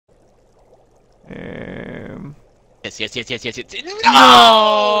Yes, yes, yes, yes, yes, yes.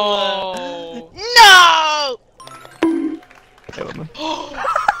 No! No!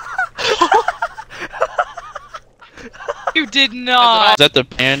 You did not! Is that the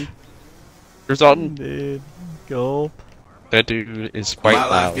Panzerzoltan? Dude, gulp. That dude is quite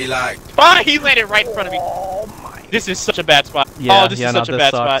loud. Like... Ah, he landed right in front of me. Oh my. This is such a bad spot. Yeah, oh, this is such a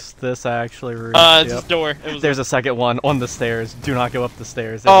bad spot. This actually ruins. This door. It was There's a second one on the stairs. Do not go up the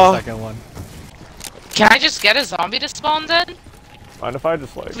stairs. There's a second one. Can I just get a zombie to spawn then? Mind if I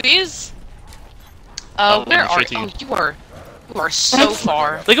just like? Please? straight Where are to you. Oh, you are so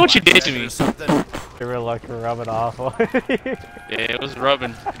far. Look at what you did to me. They were like rubbing off. Yeah, it was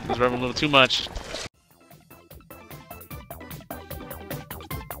rubbing. It was rubbing a little too much.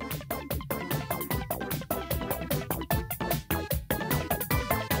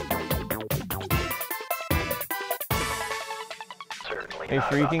 A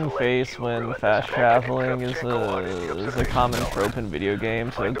freaking face when fast traveling is a common trope in video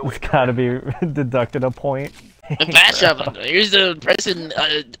games, so it's gotta be deducted a point. Fast travel. Here's the pressing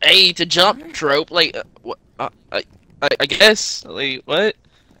A to jump trope. Like, what? I guess. Like, what?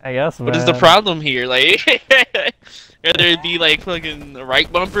 I guess. What is the problem here? Like, rather it be like fucking the right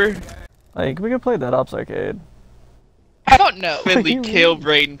bumper. Like, we could play that Ops Arcade. I don't know. Quickly kill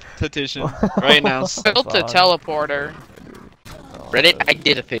Braden petition right now. Built a teleporter. Reddit, I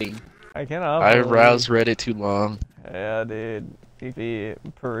did a thing. I cannot. I roused Reddit too long. Yeah, dude. You be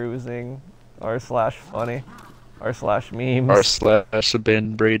perusing r/funny, r/memes.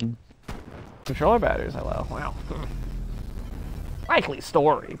 r/abandoned Braden. Controller batteries, hello. Wow. Likely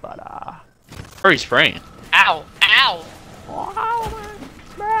story, but Or he's spraying. Ow! Ow! Wow,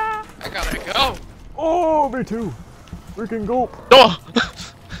 I gotta go. oh, me too. Freaking gulp. Oh!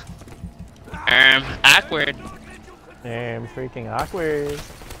 Awkward. Damn, freaking awkward.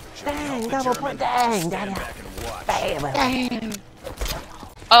 Dang, double point, dang, dang. Bam.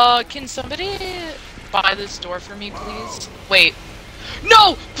 Can somebody buy this door for me, please? Wait.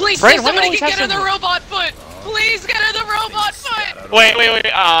 No! Please, Brandon, somebody why do you can always get her have the robot foot! Please get her the robot foot! Wait.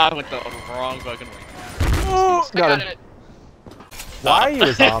 Ah, I went the wrong fucking way. Oh, I got it. Why are you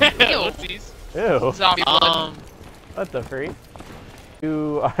a zombie? Whoopsies. Ew. Zombie blood. What the freak?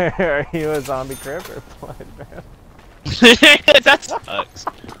 Are you a zombie crip or blood, man? That sucks.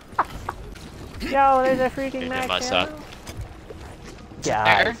 Yo, there's a freaking That might suck.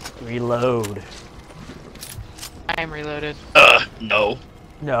 Guys, reload. I am reloaded. No.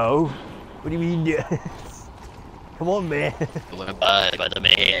 No. What do you mean, yes? Come on, man. We're by the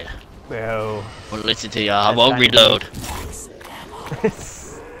man. Bro. Well, listen to y'all. I won't reload.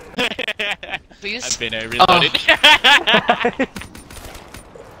 Please? I've been reloaded.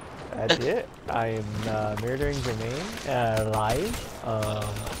 That's it. I am murdering Jermaine live.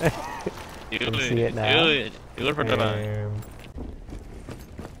 You can see it now. Do it for the man.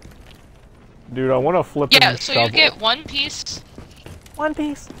 Dude, I want to flip. Yeah, so you get one piece. One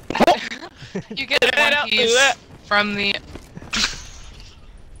piece. You get one piece from the.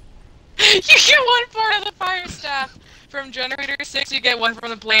 You get one part of the fire staff from generator 6. You get one from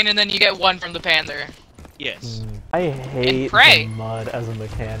the plane, and then you get one from the Panther. Yes. I hate the mud as a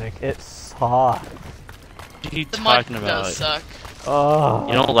mechanic. It sucks. What are you talking mud about? Does suck. Oh.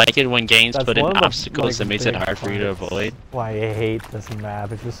 You don't like it when games That's put in one of the, obstacles that makes it hard for you to avoid? Why I hate this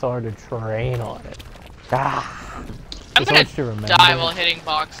map. It's just so hard to train on it. Ah. I'm gonna to die while hitting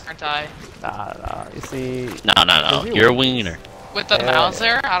box, aren't I? Nah. You see. No. You're a wiener. With the mouse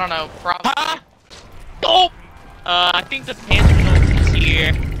there? I don't know. Probably. Oh! I think the Panzerzoltan is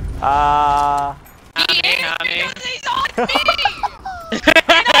here. He's on me!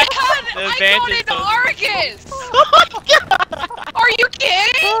 I got into Argus! Oh my god! Are you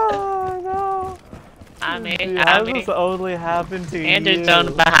kidding? Oh no! How does this only happen to you?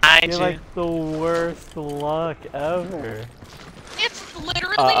 Panzerzoltan behind You're you. like the worst luck ever. It's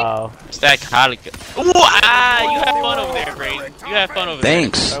literally. It's that colic. Ooh, you have fun over there, Brayden. You have fun over there.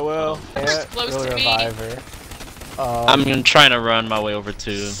 I will. You're supposed to be. Reviver. I'm trying to run my way over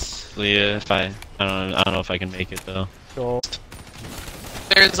to Leah. If I don't know if I can make it though. Cool.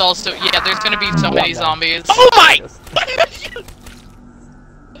 There's also there's gonna be so many zombies. Oh my!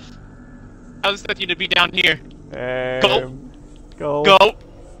 I was expecting you to be down here. Go. Go.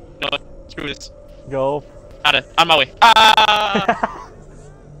 No, screw this. Go. On my way. Ah!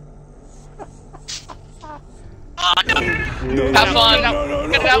 Dude. Have fun.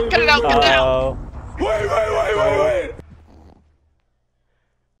 Get it out. Wait.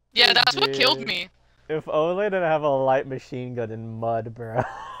 Yeah, that's what killed me. If only I didn't have a light machine gun in mud, bro.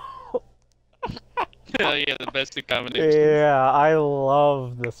 Hell yeah, the best of combinations. Yeah, I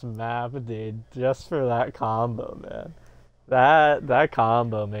love this map, dude. Just for that combo, man. That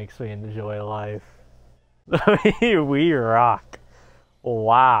combo makes me enjoy life. We rock.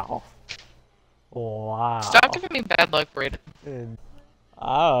 Wow. Wow. Stop giving me bad luck, Braden.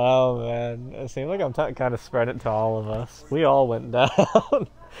 I don't know, man. It seems like I'm kind of spreading it to all of us. We all went down.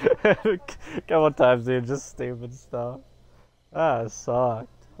 A couple of times, dude. Just stupid stuff. Ah, it sucked.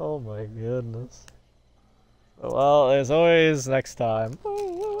 Oh my goodness. Well, as always, next time.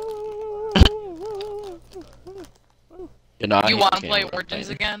 You Want to play Origins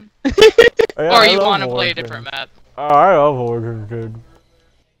again? Yeah, Or you want to play a different map? Oh, I love Origins, dude.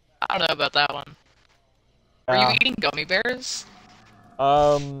 I don't know about that one. Are you eating gummy bears?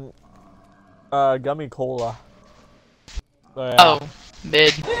 Gummy cola. Yeah. Oh,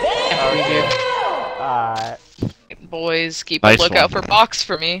 mid. Alright. Boys, keep Nice a lookout one. for box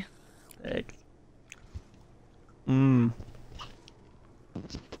for me. Thanks. I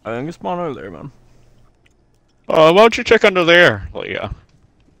think it's spawn over there, man. Why don't you check under there? Well, yeah.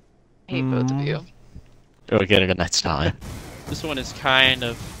 I hate both of you. We'll get it next time. This one is kind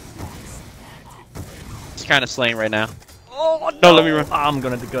of... It's kind of slaying right now. Oh, No, let me run. I'm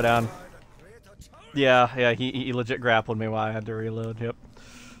gonna go down. Yeah, he legit grappled me while I had to reload, yep.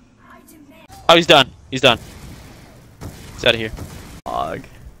 Oh, he's done. He's done. He's out of here. Dog.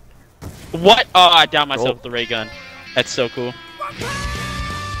 What? Oh, I downed myself with the ray gun. That's so cool.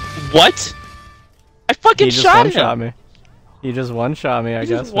 What? I fucking He just shot one-shot him. me. He just one-shot me, I He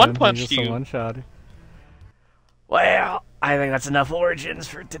guess, just man. one-punched He just you. one-shot. Well, I think that's enough Origins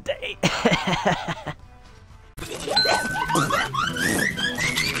for today.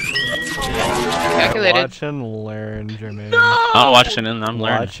 Calculated. Watch and learn, Jermaine. I'm watching and I'm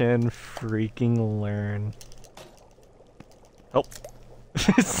learning. Watch and freaking learn. Oh.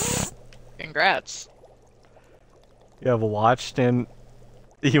 Congrats. You have watched and...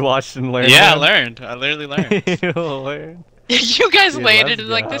 You watched and learned? Yeah, I man? learned. I literally learned. You learned. You guys Dude, landed let's in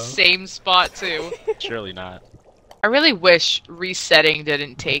like the go. same spot too. Surely not. I really wish resetting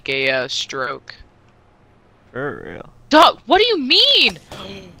didn't take a stroke. For real. Duh, what do you mean?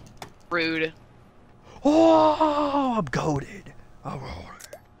 Rude. Oh, I'm goated.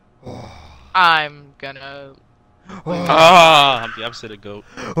 I'm gonna. Ah, I'm the opposite of goat.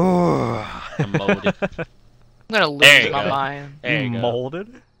 Oh. I'm molded. I'm gonna lose There you my go. mind. There you go.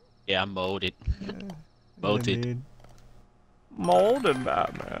 Molded? Yeah, I'm molded. Yeah, Molded. dude. Molded,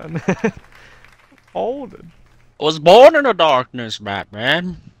 Batman. Molded. I was born in the darkness,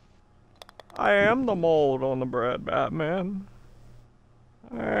 Batman. I am the mold on the bread, Batman.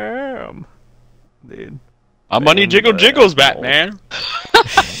 I am. Dude. My money jiggle jiggles, Batman.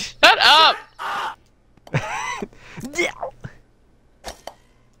 Shut up!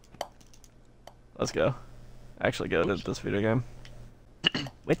 Let's go. Actually good at this video game.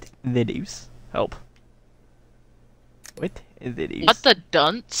 With videos. Help. With videos. What the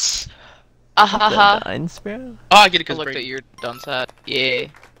dunce? Ahaha. Dines, bro? Oh, I get it I because looked at your dunce hat. Yeah.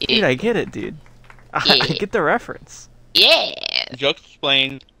 Dude, I get it, dude. I Yeah. get the reference. Yeah. Joke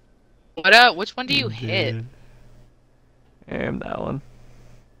explained. What which one do you hit? Dude. I am that one.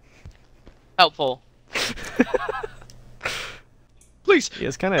 Helpful. Please. He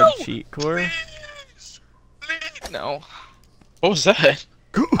has kind of a cheat core. No. What was that?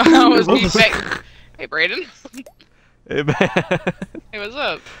 I was being fake. Hey, Brayden. Hey, man. Hey, what's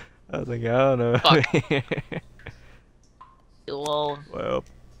up? I was like, I don't know. Fuck. Lol. Well.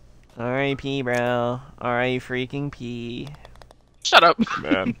 R.I.P. bro. R.I. P. Shut up.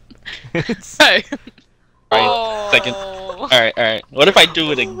 Man. Hey. Alright, second. Oh. Alright. What if I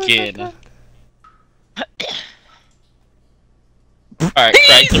do it again? Alright,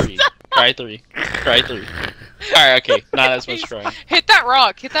 try three. Try three. Try three. Alright, okay. Not as much trying. Hit that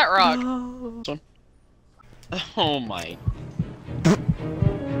rock. Hit that rock. Oh my.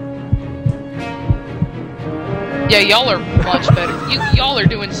 Yeah, y'all are much better. Y'all are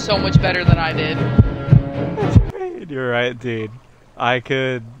doing so much better than I did. You're right, dude. I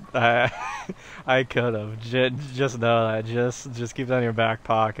could have. Just know that. Just keep that in your back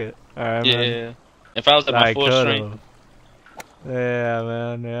pocket. Alright, man. Yeah. If I was at my I full could strength. have. Yeah,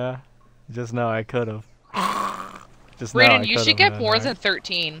 man. Yeah. Just know I could have. Just know I Brayden, you could've, should get man, more alright? than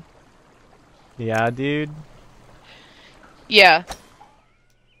 13. Yeah, dude. Yeah.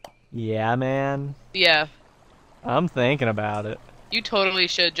 Yeah, man. Yeah. I'm thinking about it. You totally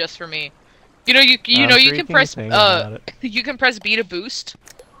should just for me. You know you I'm know you can freaking press thinking about it. you can press B to boost.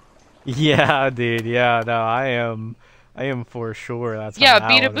 Yeah, dude. Yeah, no, I am for sure. That's Yeah, how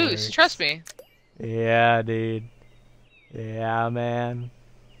B to it boost. works. Trust me. Yeah, dude. Yeah, man.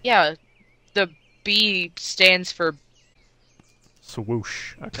 Yeah. B stands for...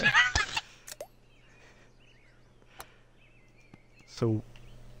 Swoosh. Okay. So...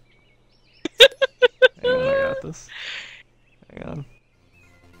 Hang on, I got this. Hang on.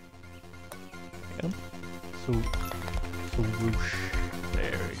 Hang on. Swoosh.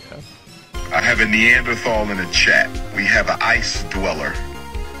 There we go. I have a Neanderthal in the chat. We have an ice dweller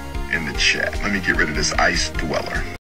in the chat. Let me get rid of this ice dweller.